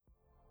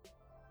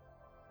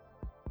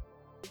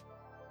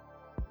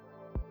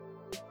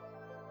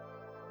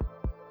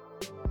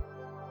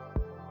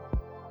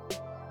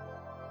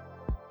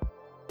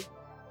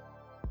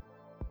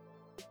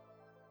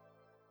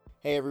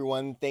Hey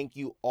everyone, thank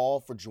you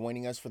all for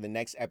joining us for the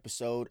next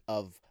episode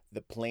of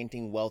the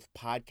Planting Wealth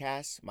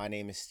podcast. My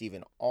name is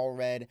Stephen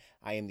Allred.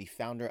 I am the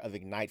founder of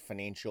Ignite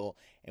Financial,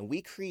 and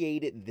we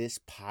created this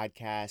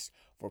podcast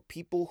for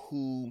people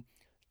who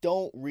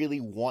don't really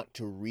want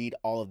to read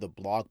all of the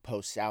blog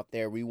posts out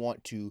there. We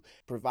want to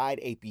provide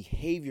a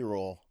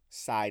behavioral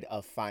side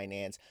of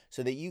finance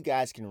so that you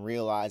guys can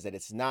realize that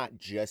it's not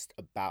just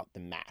about the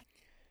math.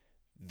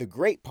 The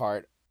great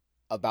part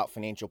about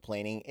financial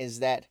planning is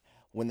that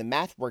when the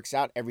math works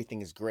out,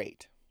 everything is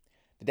great.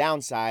 The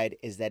downside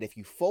is that if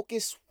you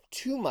focus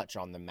too much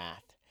on the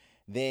math,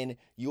 then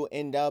you'll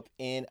end up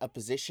in a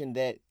position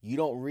that you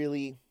don't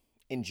really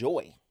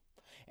enjoy.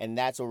 And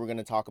that's what we're going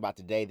to talk about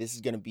today. This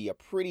is going to be a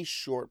pretty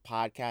short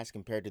podcast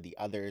compared to the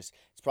others.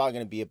 It's probably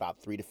going to be about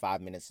 3 to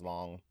 5 minutes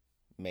long,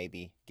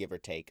 maybe give or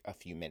take a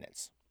few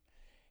minutes.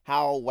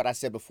 How what I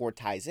said before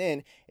ties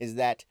in is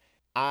that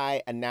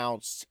I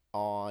announced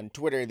on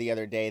Twitter the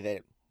other day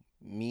that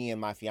me and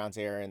my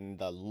fiance are in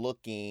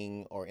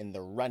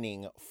the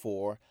running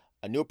for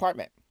a new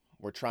apartment.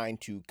 We're trying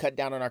to cut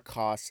down on our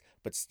costs,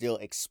 but still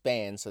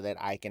expand so that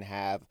I can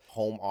have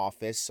home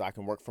office so I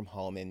can work from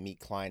home and meet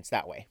clients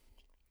that way.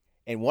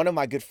 And one of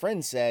my good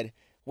friends said,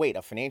 wait,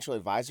 a financial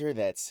advisor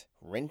that's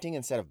renting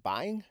instead of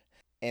buying?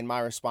 And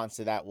my response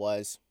to that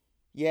was,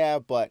 yeah,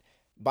 but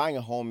buying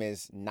a home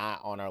is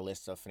not on our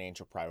list of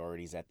financial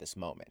priorities at this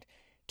moment.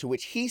 To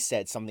which he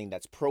said something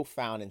that's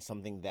profound and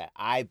something that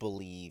I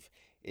believe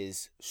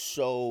is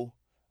so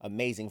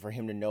amazing for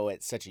him to know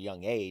at such a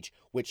young age,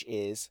 which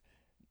is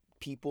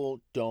people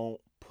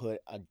don't put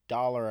a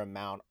dollar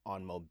amount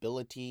on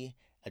mobility,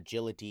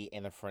 agility,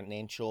 and the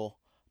financial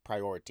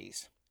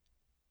priorities.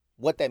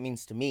 What that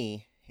means to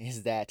me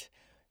is that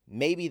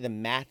maybe the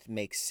math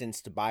makes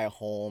sense to buy a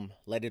home,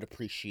 let it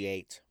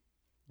appreciate,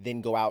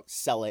 then go out,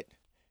 sell it,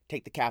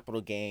 take the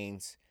capital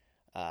gains,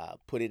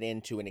 put it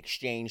into an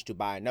exchange to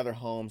buy another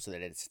home so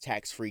that it's a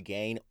tax-free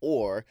gain,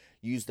 or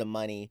use the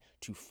money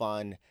to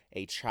fund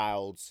a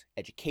child's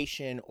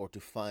education or to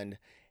fund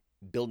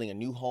building a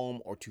new home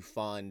or to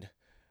fund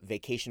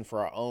vacation for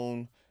our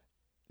own.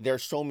 There are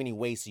so many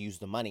ways to use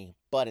the money,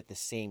 but at the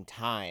same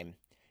time,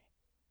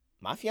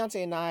 my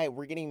fiance and I,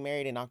 we're getting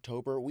married in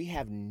October. We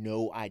have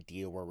no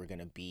idea where we're going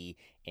to be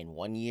in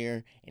 1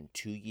 year, in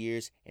 2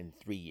 years, in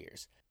 3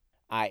 years.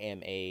 I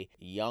am a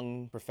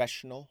young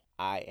professional.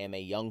 I am a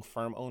young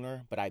firm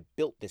owner, but I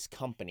built this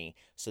company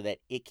so that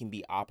it can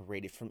be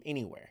operated from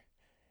anywhere.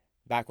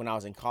 Back when I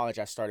was in college,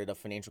 I started a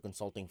financial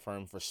consulting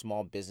firm for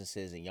small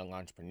businesses and young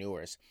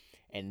entrepreneurs.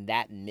 And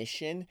that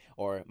mission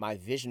or my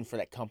vision for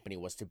that company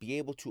was to be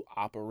able to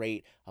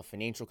operate a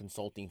financial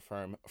consulting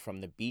firm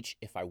from the beach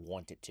if I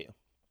wanted to.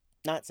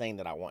 Not saying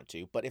that I want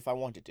to, but if I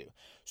wanted to.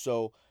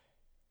 So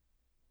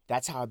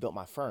that's how I built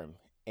my firm.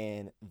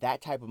 And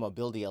that type of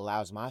mobility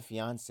allows my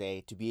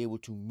fiance to be able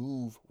to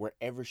move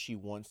wherever she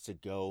wants to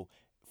go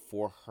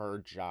for her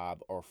job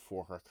or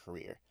for her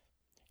career.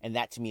 And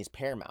that to me is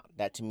paramount.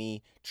 That to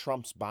me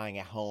trumps buying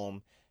a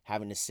home,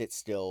 having to sit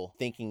still,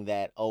 thinking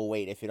that, oh,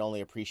 wait, if it only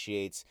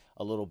appreciates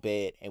a little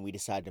bit and we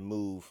decide to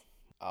move,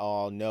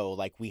 oh, no,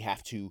 like we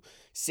have to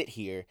sit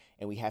here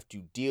and we have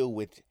to deal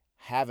with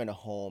having a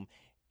home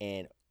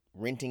and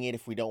renting it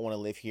if we don't want to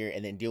live here,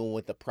 and then dealing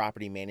with the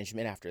property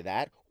management after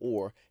that,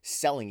 or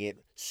selling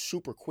it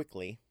super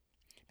quickly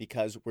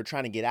because we're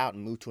trying to get out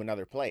and move to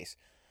another place.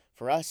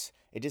 For us,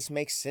 it just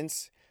makes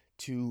sense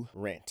to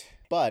rent.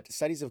 But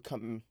studies have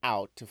come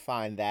out to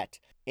find that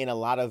in a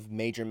lot of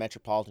major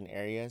metropolitan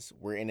areas,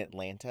 we're in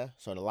Atlanta,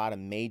 so in a lot of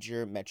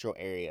major metro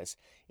areas,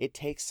 it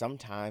takes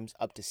sometimes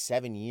up to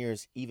 7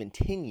 years, even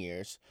 10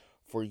 years,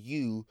 for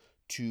you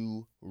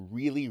to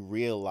really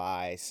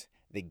realize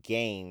the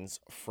gains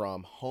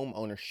from home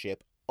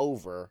ownership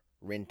over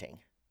renting.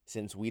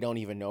 Since we don't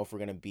even know if we're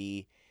going to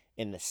be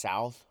in the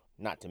South,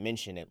 not to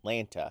mention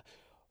Atlanta,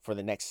 for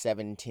the next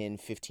 7, 10,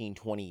 15,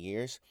 20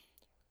 years,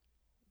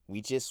 we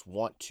just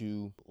want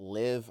to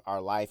live our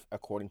life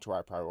according to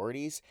our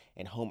priorities,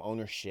 and home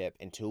ownership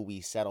until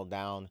we settle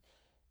down,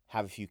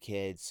 have a few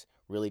kids,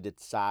 really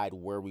decide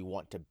where we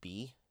want to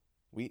be.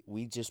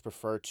 We just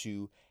prefer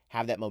to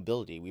have that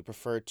mobility. We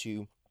prefer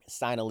to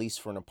sign a lease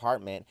for an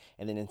apartment,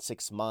 and then in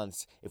 6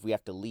 months, if we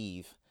have to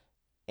leave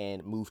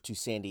and move to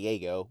San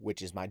Diego,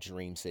 which is my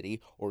dream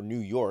city, or New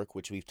York,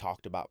 which we've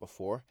talked about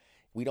before,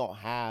 we don't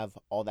have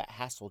all that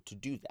hassle to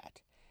do that.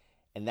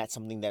 And that's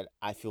something that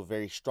I feel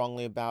very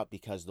strongly about,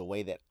 because the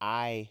way that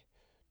I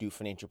do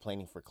financial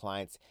planning for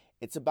clients,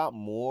 it's about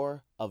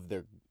more of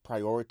their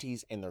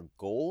priorities and their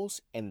goals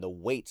and the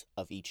weight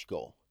of each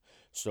goal.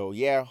 So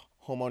yeah,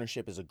 home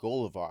ownership is a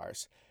goal of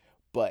ours,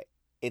 but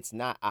it's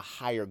not a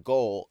higher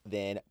goal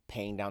than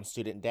paying down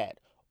student debt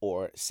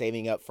or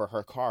saving up for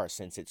her car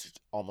since it's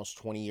almost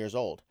 20 years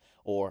old,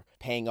 or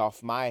paying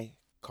off my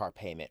car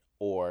payment,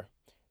 or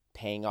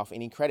paying off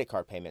any credit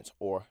card payments,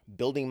 or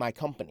building my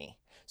company.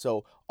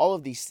 So all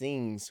of these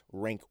things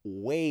rank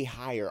way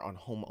higher on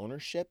home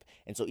ownership.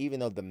 And so even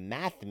though the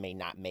math may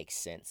not make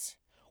sense,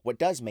 what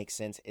does make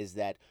sense is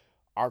that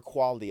our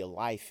quality of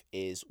life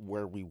is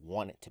where we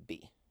want it to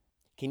be.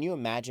 Can you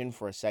imagine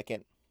for a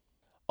second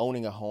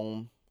owning a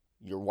home,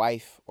 your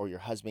wife or your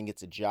husband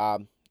gets a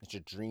job, it's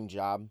your dream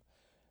job,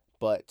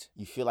 but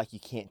you feel like you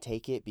can't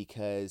take it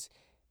because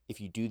if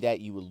you do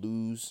that, you will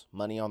lose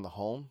money on the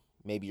home.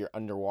 Maybe you're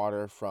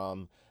underwater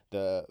from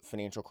the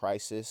financial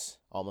crisis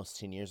almost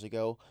 10 years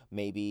ago.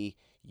 Maybe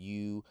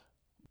you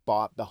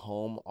bought the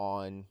home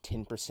on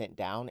 10%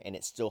 down and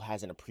it still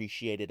hasn't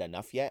appreciated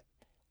enough yet,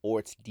 or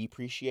it's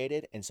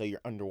depreciated and so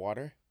you're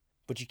underwater.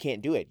 But you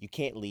can't do it. You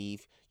can't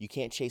leave. You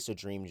can't chase a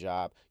dream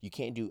job. You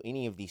can't do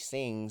any of these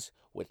things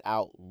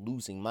without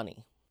losing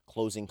money.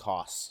 Closing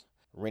costs,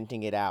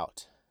 renting it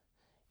out.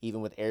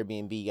 Even with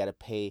Airbnb, you got to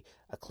pay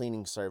a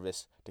cleaning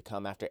service to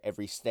come after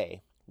every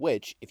stay,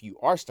 which if you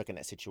are stuck in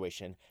that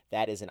situation,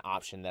 that is an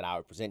option that I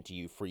would present to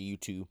you for you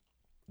to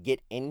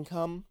get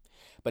income,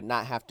 but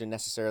not have to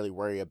necessarily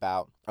worry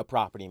about a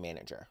property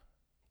manager.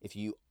 If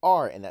you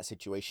are in that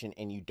situation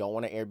and you don't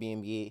want an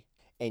Airbnb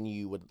and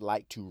you would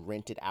like to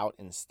rent it out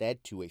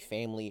instead to a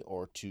family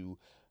or to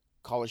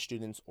college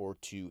students or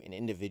to an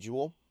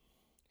individual,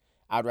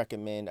 I'd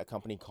recommend a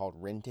company called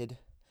Rented.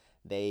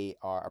 They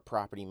are a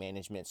property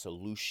management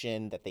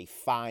solution that they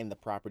find the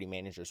property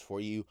managers for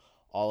you.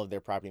 All of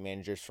their property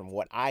managers, from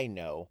what I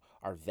know,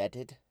 are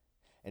vetted.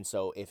 And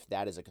so if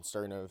that is a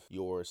concern of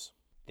yours,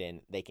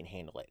 then they can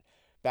handle it.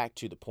 Back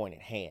to the point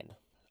at hand.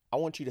 I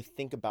want you to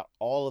think about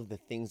all of the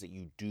things that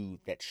you do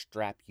that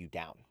strap you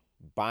down.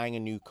 Buying a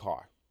new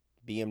car,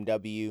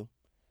 BMW,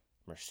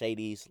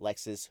 Mercedes,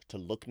 Lexus, to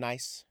look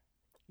nice.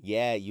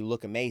 Yeah, you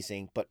look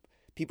amazing, but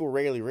people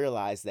rarely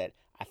realize that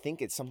I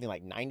think it's something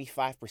like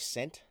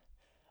 95%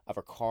 of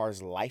a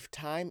car's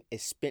lifetime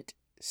is spent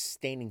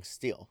standing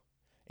still.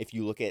 If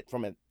you look at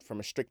from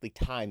a strictly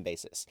time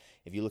basis,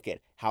 if you look at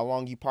how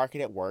long you park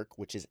it at work,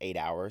 which is 8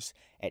 hours,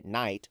 at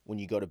night when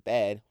you go to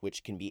bed,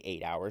 which can be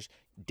 8 hours,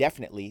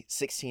 definitely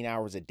 16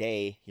 hours a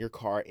day, your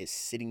car is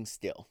sitting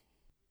still.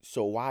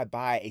 So why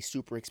buy a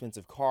super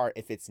expensive car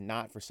if it's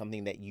not for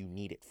something that you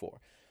need it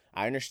for?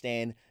 I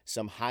understand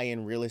some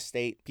high-end real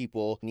estate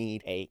people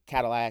need a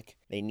Cadillac.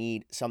 They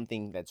need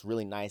something that's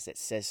really nice that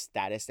says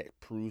status, that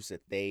proves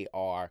that they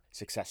are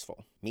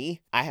successful.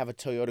 Me, I have a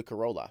Toyota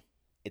Corolla.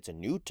 It's a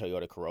new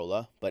Toyota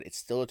Corolla, but it's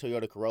still a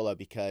Toyota Corolla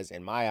because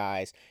in my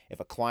eyes, if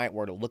a client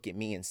were to look at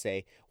me and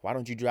say, why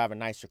don't you drive a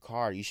nicer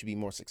car? You should be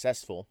more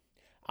successful.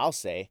 I'll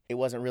say it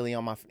wasn't really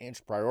on my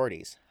financial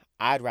priorities.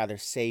 I'd rather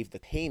save the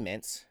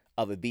payments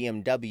of a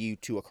BMW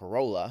to a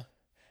Corolla,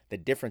 the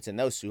difference in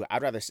those two,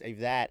 I'd rather save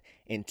that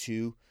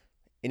into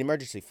an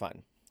emergency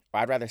fund, or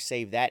I'd rather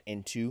save that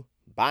into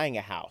buying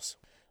a house.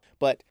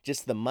 But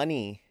just the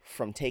money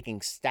from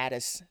taking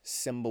status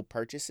symbol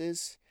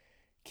purchases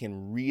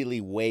can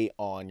really weigh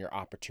on your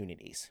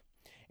opportunities.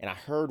 And I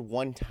heard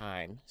one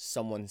time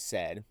someone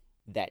said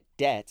that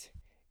debt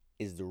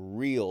is the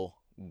real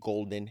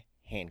golden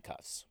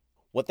handcuffs.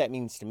 What that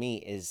means to me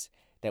is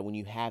that when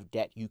you have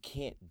debt, you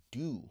can't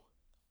do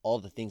all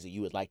the things that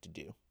you would like to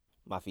do.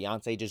 My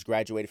fiance just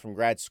graduated from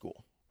grad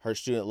school. Her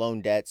student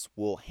loan debts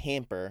will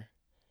hamper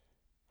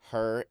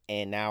her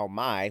and now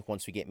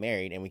once we get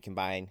married and we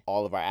combine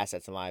all of our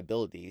assets and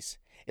liabilities,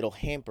 it'll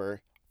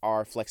hamper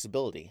our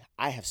flexibility.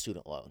 I have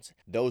student loans.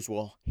 Those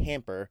will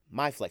hamper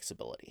my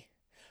flexibility.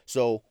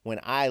 So when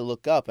I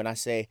look up and I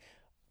say,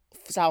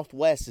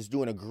 Southwest is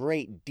doing a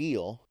great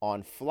deal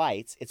on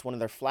flights, it's one of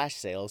their flash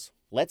sales,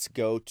 let's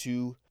go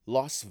to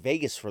Las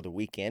Vegas for the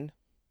weekend.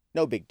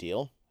 No big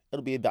deal.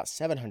 It'll be about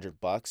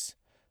 $700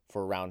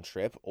 for a round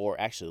trip, or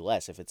actually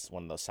less if it's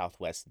one of those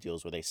Southwest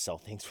deals where they sell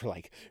things for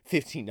like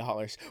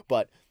 $15,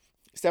 but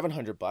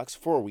 $700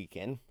 for a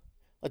weekend.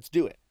 Let's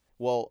do it.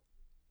 Well,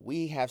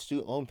 we have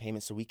student loan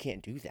payments, so we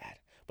can't do that.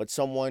 But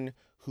someone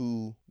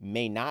who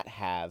may not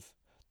have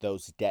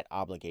those debt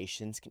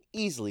obligations can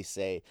easily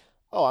say,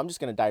 oh, I'm just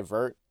going to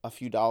divert a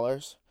few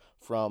dollars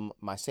from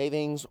my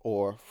savings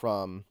or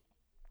from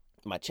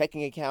my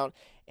checking account,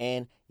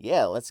 and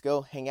yeah, let's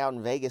go hang out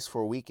in Vegas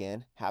for a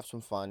weekend, have some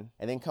fun,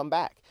 and then come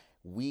back.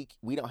 We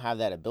don't have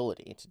that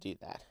ability to do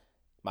that.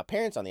 My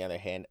parents, on the other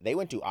hand, they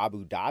went to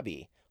Abu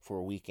Dhabi for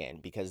a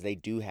weekend because they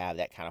do have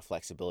that kind of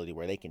flexibility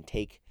where they can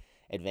take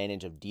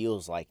advantage of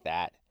deals like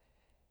that,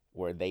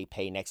 where they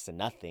pay next to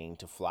nothing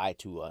to fly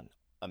to an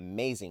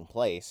amazing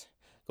place,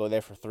 go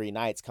there for 3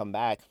 nights, come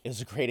back. It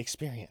was a great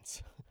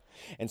experience.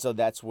 And so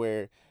that's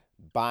where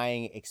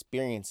buying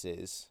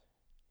experiences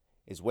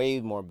is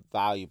way more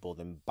valuable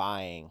than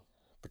buying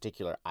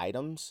particular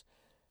items.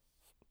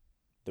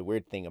 The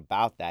weird thing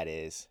about that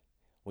is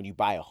when you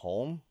buy a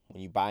home,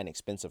 when you buy an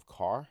expensive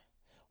car,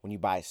 when you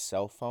buy a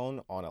cell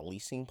phone on a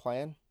leasing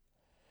plan,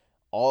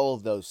 all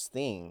of those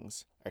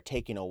things are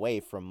taken away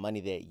from money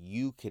that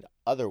you could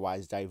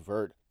otherwise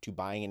divert to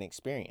buying an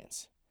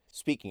experience.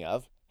 Speaking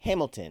of,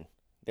 Hamilton,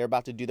 they're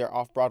about to do their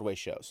off-Broadway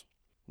shows.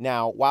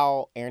 Now,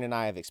 while Aaron and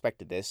I have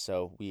expected this,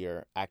 so we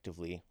are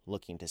actively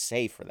looking to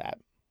save for that,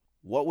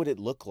 what would it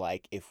look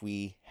like if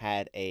we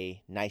had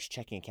a nice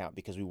checking account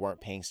because we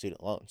weren't paying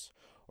student loans,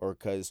 or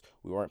because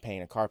we weren't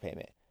paying a car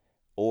payment,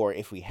 or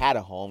if we had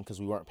a home because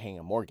we weren't paying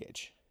a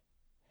mortgage,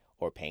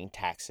 or paying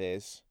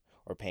taxes,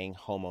 or paying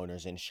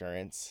homeowners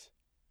insurance,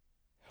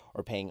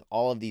 or paying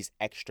all of these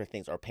extra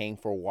things, or paying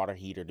for a water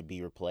heater to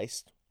be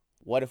replaced?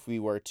 What if we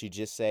were to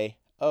just say,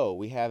 oh,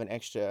 we have an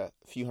extra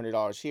few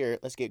 $100s here.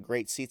 Let's get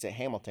great seats at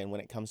Hamilton when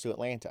it comes to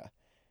Atlanta.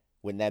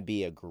 Wouldn't that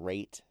be a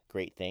great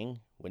thing?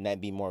 Wouldn't that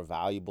be more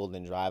valuable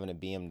than driving a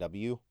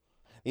BMW?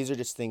 These are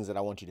just things that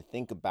I want you to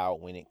think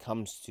about when it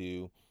comes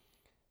to,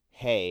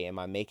 hey, am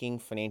I making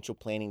financial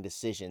planning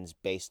decisions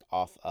based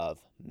off of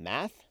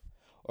math,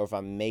 or if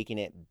I'm making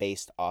it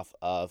based off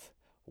of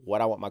what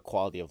I want my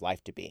quality of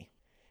life to be?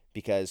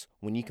 Because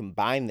when you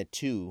combine the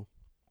two,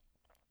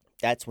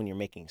 that's when you're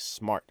making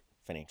smart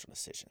financial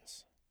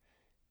decisions.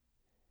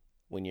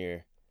 When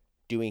you're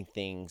doing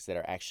things that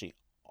are actually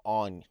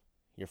on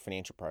your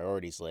financial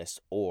priorities list,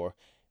 or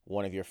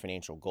one of your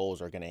financial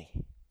goals are going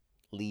to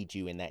lead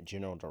you in that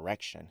general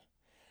direction,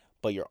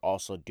 but you're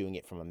also doing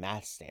it from a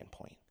math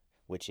standpoint,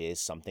 which is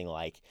something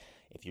like,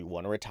 if you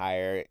want to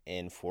retire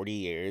in 40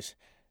 years,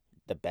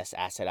 the best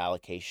asset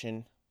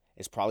allocation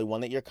is probably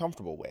one that you're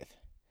comfortable with.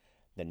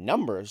 The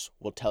numbers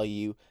will tell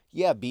you,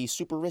 yeah, be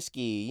super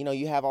risky.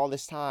 You have all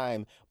this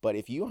time. But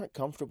if you aren't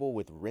comfortable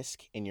with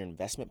risk in your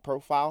investment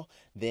profile,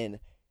 then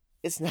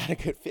it's not a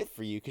good fit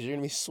for you, because you're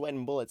going to be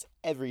sweating bullets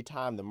every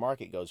time the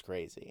market goes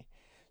crazy.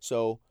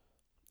 So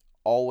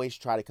always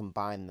try to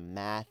combine the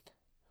math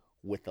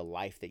with the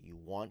life that you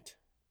want,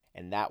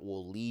 and that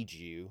will lead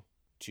you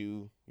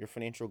to your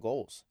financial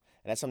goals.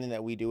 And that's something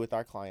that we do with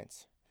our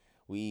clients.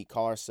 We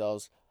call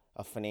ourselves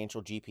a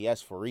financial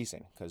GPS for a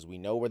reason, because we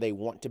know where they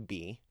want to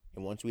be.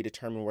 And once we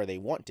determine where they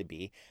want to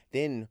be,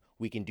 then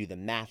we can do the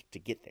math to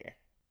get there.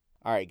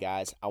 All right,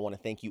 guys, I want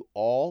to thank you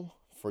all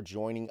for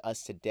joining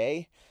us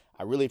today.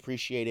 I really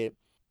appreciate it.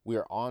 We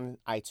are on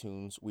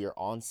iTunes. We are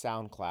on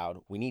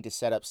SoundCloud. We need to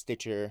set up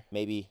Stitcher,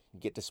 maybe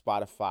get to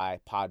Spotify,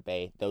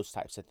 Podbay, those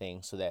types of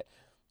things, so that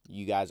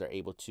you guys are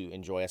able to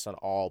enjoy us on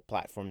all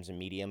platforms and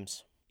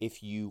mediums.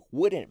 If you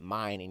wouldn't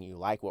mind and you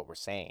like what we're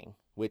saying,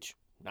 which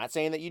I'm not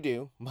saying that you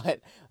do, but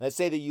let's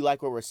say that you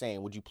like what we're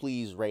saying, would you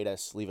please rate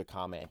us, leave a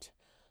comment?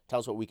 Tell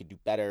us what we could do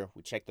better.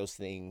 We check those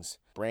things.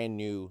 Brand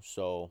new,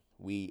 so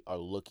we are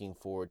looking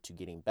forward to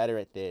getting better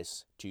at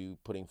this, to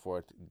putting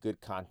forth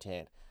good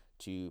content,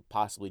 to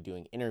possibly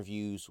doing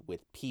interviews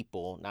with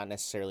people, not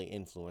necessarily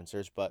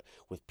influencers, but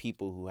with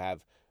people who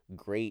have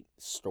great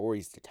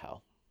stories to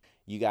tell.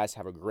 You guys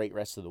have a great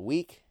rest of the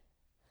week.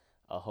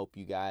 I hope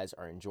you guys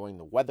are enjoying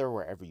the weather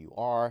wherever you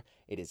are.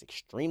 It is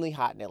extremely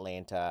hot in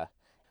Atlanta,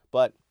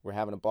 but we're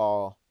having a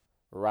ball.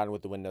 We're riding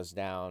with the windows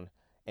down.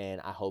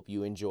 And I hope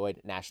you enjoyed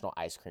National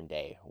Ice Cream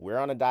Day. We're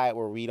on a diet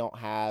where we don't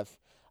have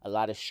a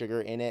lot of sugar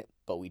in it,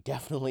 but we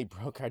definitely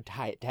broke our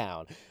diet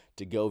down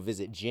to go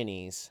visit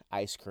Jenny's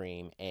Ice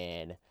Cream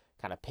and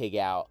kind of pig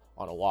out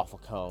on a waffle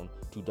cone,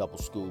 2 double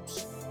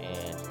scoops,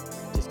 and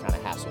just kind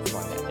of have some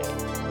fun that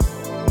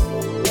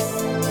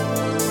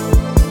day.